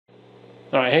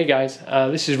Alright, hey guys,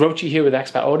 this is Rochi here with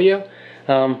Expat Audio.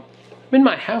 I'm in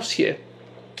my house here,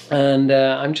 and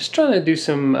I'm just trying to do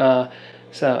some,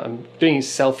 I'm doing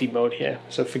selfie mode here,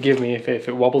 so forgive me if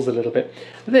it wobbles a little bit.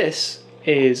 This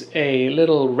is a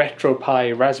little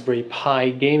Retropie Raspberry Pi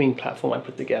gaming platform I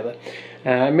put together.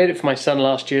 I made it for my son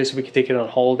last year so we could take it on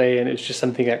holiday, and it was just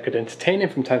something that could entertain him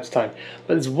from time to time.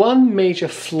 But there's one major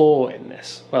flaw in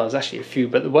this. Well, there's actually a few,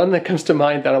 but the one that comes to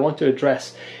mind that I want to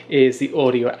address is the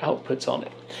audio outputs on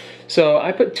it. So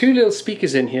I put two little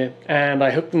speakers in here, and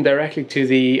I hooked them directly to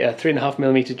the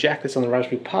 3.5mm jack that's on the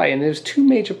Raspberry Pi, and there's two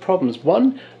major problems.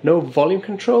 One, no volume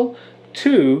control.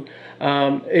 Two,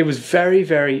 it was very,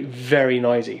 very, very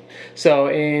noisy. So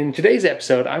in today's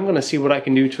episode, I'm going to see what I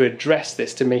can do to address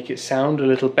this to make it sound a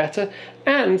little better,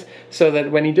 and so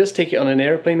that when he does take it on an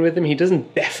airplane with him, he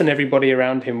doesn't deafen everybody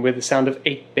around him with the sound of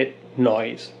 8-bit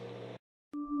noise.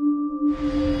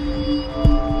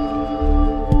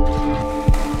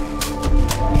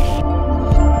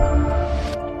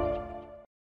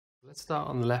 Let's start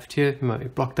on the left here. My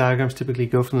block diagrams typically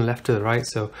go from the left to the right,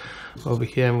 so over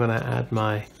here I'm going to add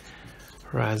my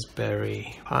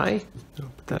Raspberry Pi.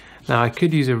 Now I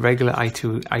could use a regular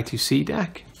I2C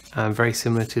DAC, very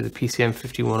similar to the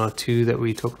PCM5102 that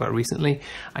we talked about recently.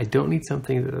 I don't need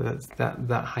something that's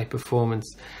that high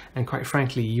performance, and quite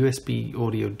frankly USB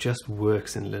audio just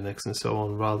works in Linux and so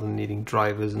on, rather than needing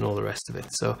drivers and all the rest of it.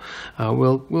 So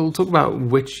we'll talk about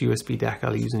which USB DAC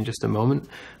I'll use in just a moment,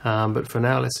 but for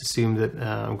now let's assume that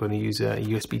I'm going to use a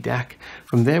USB DAC.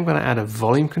 From there I'm going to add a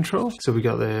volume control. So we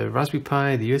got the Raspberry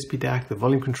Pi, the USB DAC, the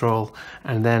volume control,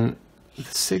 and then the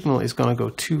signal is going to go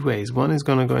two ways. One is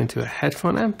going to go into a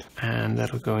headphone amp, and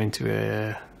that'll go into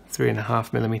a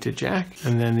 3.5mm jack,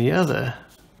 and then the other,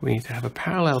 we need to have a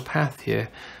parallel path here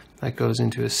that goes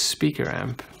into a speaker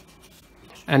amp.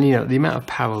 And you know, the amount of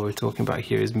power we're talking about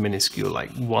here is minuscule,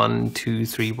 like 1, 2,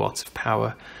 3 watts of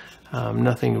power.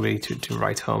 Nothing really to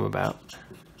write home about.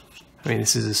 I mean,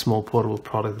 this is a small portable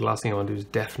product. The last thing I want to do is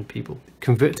deafen people.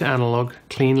 Convert to analog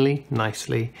cleanly,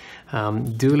 nicely.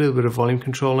 Do a little bit of volume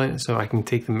control in it so I can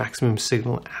take the maximum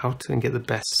signal out and get the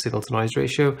best signal to noise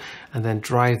ratio, and then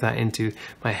drive that into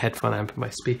my headphone amp and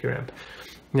my speaker amp.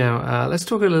 Now, let's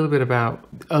talk a little bit about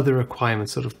other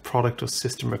requirements, sort of product or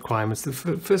system requirements. The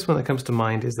first one that comes to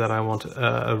mind is that I want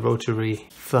a rotary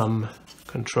thumb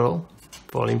control,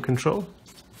 volume control.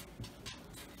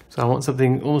 So I want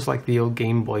something almost like the old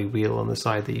Game Boy wheel on the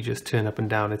side that you just turn up and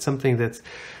down. It's something that's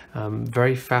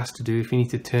very fast to do. If you need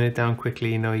to turn it down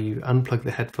quickly, you know, you unplug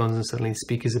the headphones and suddenly the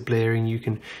speakers are blaring, you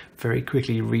can very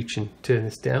quickly reach and turn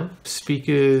this down.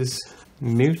 Speakers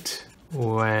mute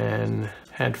when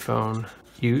headphone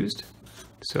used.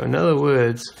 So in other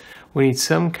words, we need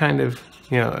some kind of,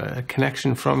 you know, a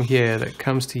connection from here that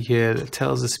comes to here that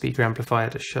tells the speaker amplifier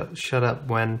to shut up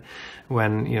when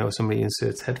you know, somebody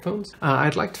inserts headphones.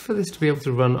 I'd like for this to be able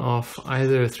to run off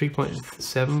either a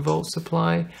 3.7 volt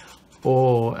supply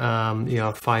or you know,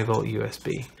 a 5 volt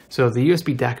USB. So the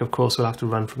USB DAC, of course, will have to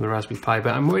run from the Raspberry Pi,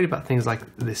 but I'm worried about things like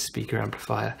this speaker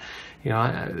amplifier. You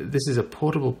know, this is a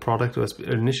portable product, or was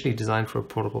initially designed for a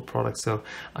portable product, so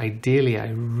ideally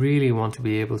I really want to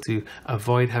be able to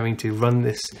avoid having to run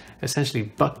this essentially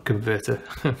buck converter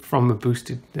from a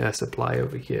boosted supply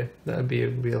over here. That would be a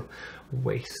real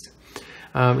waste.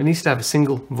 It needs to have a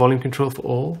single volume control for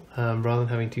all, rather than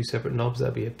having two separate knobs.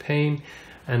 That'd be a pain.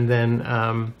 And then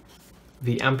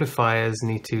the amplifiers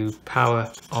need to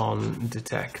power on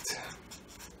detect.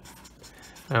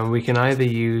 And we can either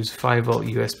use 5 volt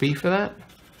USB for that,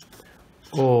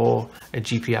 or a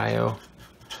GPIO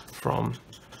from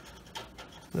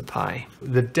the Pi.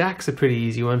 The DAC's a pretty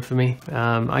easy one for me.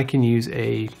 I can use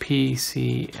a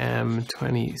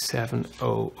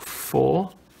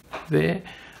PCM2704 there.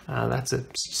 That's a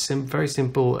very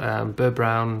simple Burr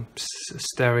Brown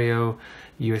stereo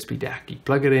USB DAC. You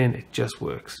plug it in, it just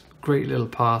works. Great little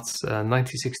parts, 90-60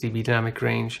 dB dynamic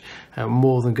range,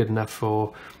 more than good enough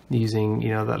for using, you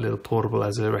know, that little portable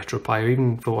as a Retropie, or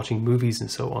even for watching movies and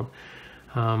so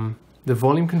on. The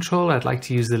volume control, I'd like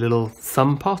to use the little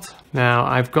thumb pot. Now,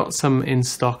 I've got some in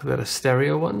stock that are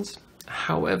stereo ones.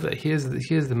 However, here's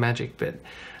the magic bit.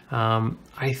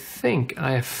 I think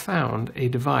I have found a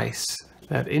device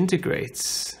that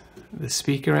integrates the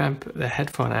speaker amp, the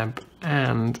headphone amp,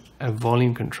 and a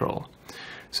volume control.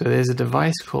 So there's a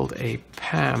device called a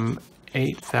PAM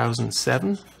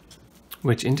 8007,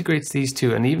 which integrates these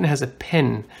two and even has a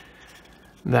pin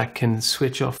that can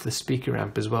switch off the speaker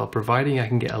amp as well, providing I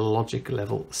can get a logic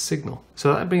level signal.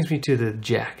 So that brings me to the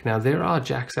jack. Now there are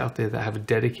jacks out there that have a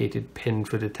dedicated pin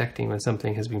for detecting when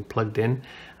something has been plugged in.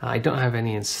 I don't have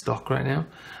any in stock right now,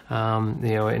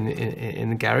 you know, in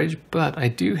the garage, but I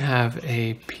do have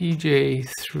a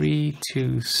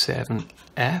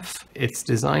PJ327F. It's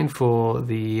designed for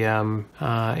the you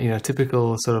know,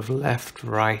 typical sort of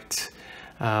left-right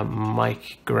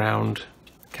mic ground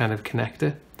kind of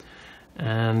connector.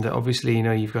 And obviously, you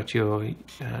know, you've got your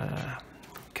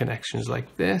connections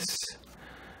like this.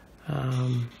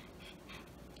 And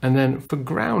then for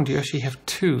ground, you actually have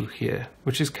two here,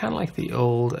 which is kind of like the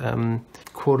old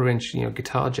 1/4 inch, you know,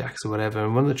 guitar jacks or whatever.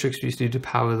 And one of the tricks we used to do to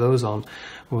power those on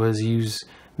was use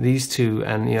these two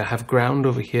and, you know, have ground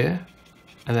over here,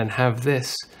 and then have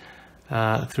this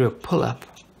through a pull-up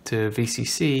to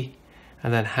VCC,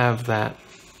 and then have that,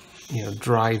 you know,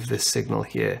 drive this signal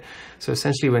here. So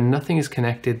essentially, when nothing is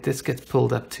connected, this gets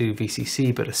pulled up to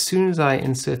VCC, but as soon as I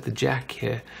insert the jack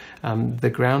here, the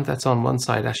ground that's on one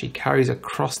side actually carries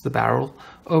across the barrel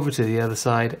over to the other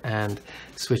side and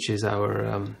switches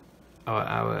our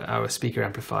speaker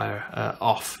amplifier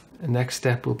off. The next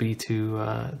step will be to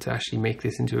actually make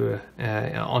this into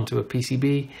onto a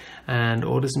PCB and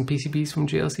order some PCBs from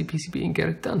JLC PCB and get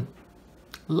it done.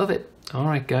 Love it. All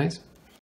right, guys.